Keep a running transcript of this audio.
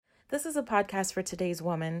This is a podcast for today's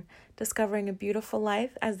woman, discovering a beautiful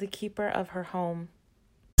life as the keeper of her home.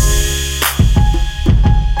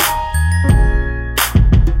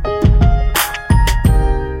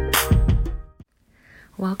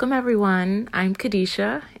 Welcome everyone, I'm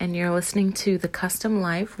Kadisha and you're listening to The Custom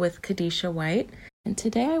Life with Kadisha White. And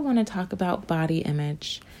today I want to talk about body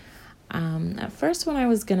image. At first when I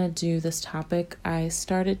was going to do this topic, I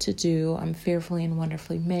started to do I'm fearfully and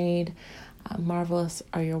wonderfully made. Marvelous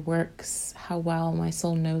are your works, how well my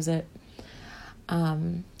soul knows it,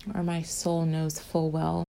 or my soul knows full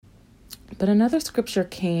well. But another scripture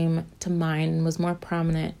came to mind and was more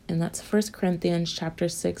prominent, and that's 1 Corinthians chapter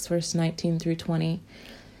 6, verse 19 through 20.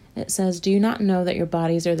 It says, "Do you not know that your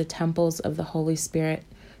bodies are the temples of the Holy Spirit,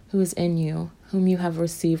 who is in you, whom you have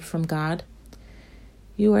received from God?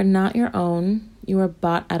 You are not your own, you are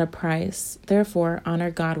bought at a price. Therefore, honor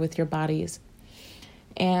God with your bodies."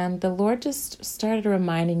 And the Lord just started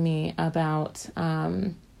reminding me about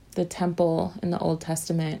the temple in the Old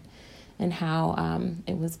Testament and how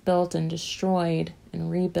it was built and destroyed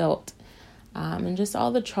and rebuilt, and just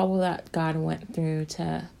all the trouble that God went through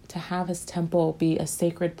to have his temple be a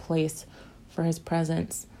sacred place for his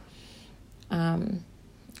presence. And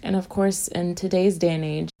of course, in today's day and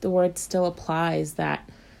age, the word still applies that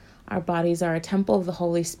our bodies are a temple of the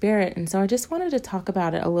Holy Spirit. And so I just wanted to talk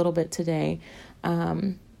about it a little bit today,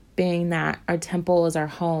 being that our temple is our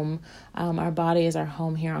home, our body is our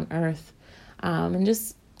home here on earth, and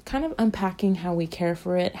just kind of unpacking how we care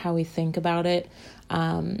for it, how we think about it,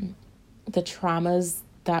 the traumas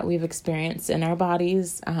that we've experienced in our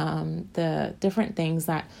bodies, the different things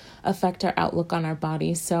that affect our outlook on our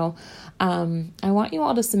bodies. So I want you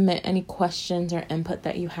all to submit any questions or input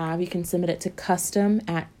that you have. You can submit it to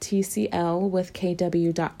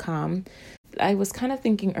custom@tclwithkw.com. I was kind of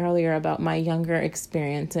thinking earlier about my younger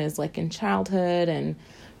experiences, like in childhood and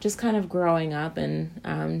just kind of growing up,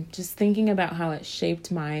 and just thinking about how it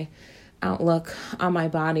shaped my outlook on my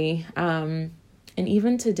body. And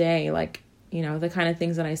even today, like, you know, the kind of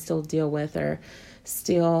things that I still deal with or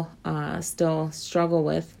still struggle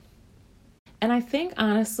with. And I think,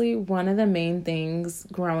 honestly, one of the main things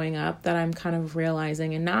growing up that I'm kind of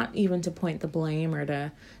realizing, and not even to point the blame or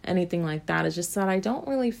to anything like that, is just that I don't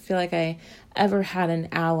really feel like I ever had an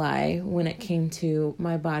ally when it came to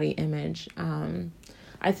my body image.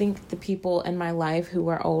 I think the people in my life who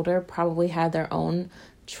were older probably had their own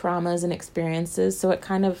traumas and experiences, so it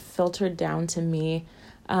kind of filtered down to me.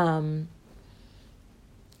 And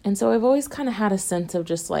so I've always kind of had a sense of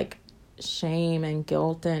just like shame and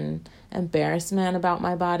guilt and embarrassment about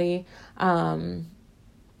my body. And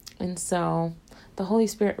so the Holy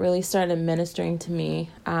Spirit really started ministering to me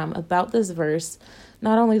about this verse,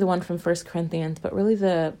 not only the one from 1 Corinthians, but really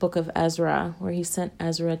the book of Ezra, where he sent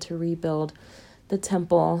Ezra to rebuild the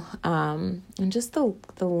temple, and just the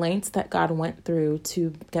lengths that God went through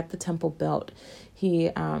to get the temple built.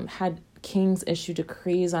 He had kings issue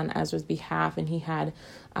decrees on Ezra's behalf, and he had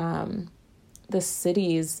the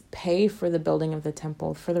cities pay for the building of the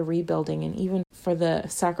temple, for the rebuilding, and even for the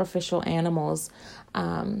sacrificial animals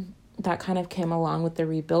that kind of came along with the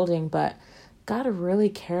rebuilding. But God really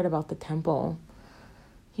cared about the temple.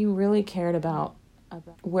 He really cared about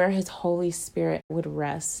where his Holy Spirit would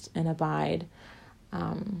rest and abide.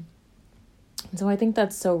 And so I think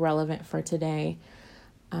that's so relevant for today.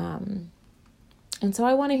 And so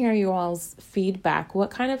I want to hear you all's feedback. What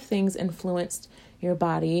kind of things influenced your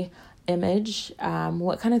body image?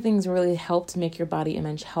 What kind of things really helped make your body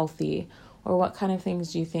image healthy? Or what kind of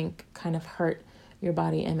things do you think kind of hurt your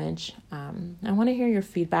body image? I want to hear your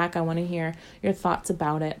feedback. I want to hear your thoughts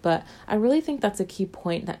about it. But I really think that's a key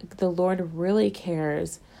point, that the Lord really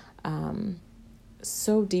cares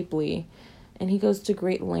so deeply. And he goes to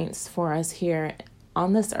great lengths for us here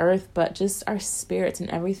on this earth, but just our spirits and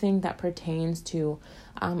everything that pertains to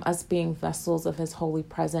us being vessels of his holy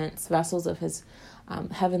presence, vessels of his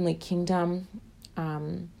heavenly kingdom,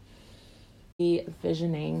 the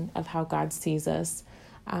visioning of how God sees us,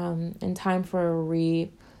 in time for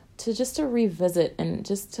to revisit and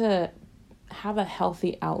just to have a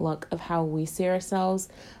healthy outlook of how we see ourselves,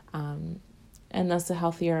 and thus a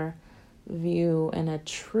healthier view and a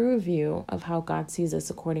true view of how God sees us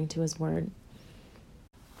according to his word.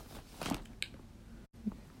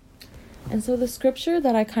 And so the scripture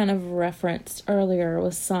that I kind of referenced earlier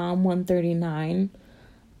was Psalm 139,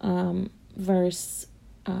 verse,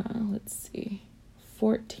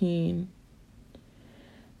 14. It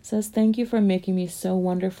says, "Thank you for making me so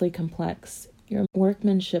wonderfully complex. Your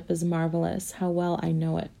workmanship is marvelous. How well I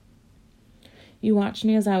know it. You watched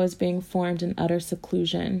me as I was being formed in utter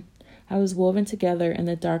seclusion. I was woven together in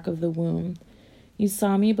the dark of the womb. You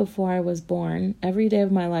saw me before I was born. Every day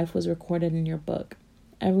of my life was recorded in your book.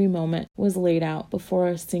 Every moment was laid out before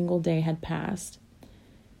a single day had passed.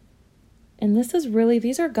 And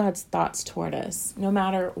these are God's thoughts toward us, no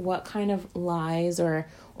matter what kind of lies or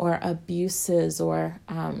abuses or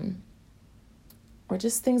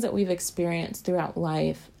just things that we've experienced throughout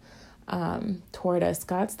life toward us.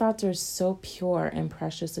 God's thoughts are so pure and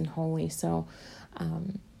precious and holy. So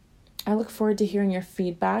I look forward to hearing your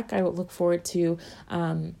feedback. I look forward to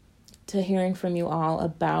hearing from you all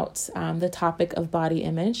about the topic of body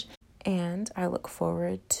image. And I look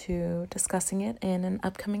forward to discussing it in an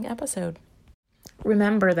upcoming episode.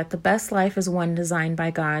 Remember that the best life is one designed by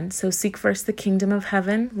God. So seek first the kingdom of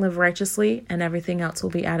heaven, live righteously, and everything else will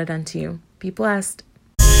be added unto you. Be blessed.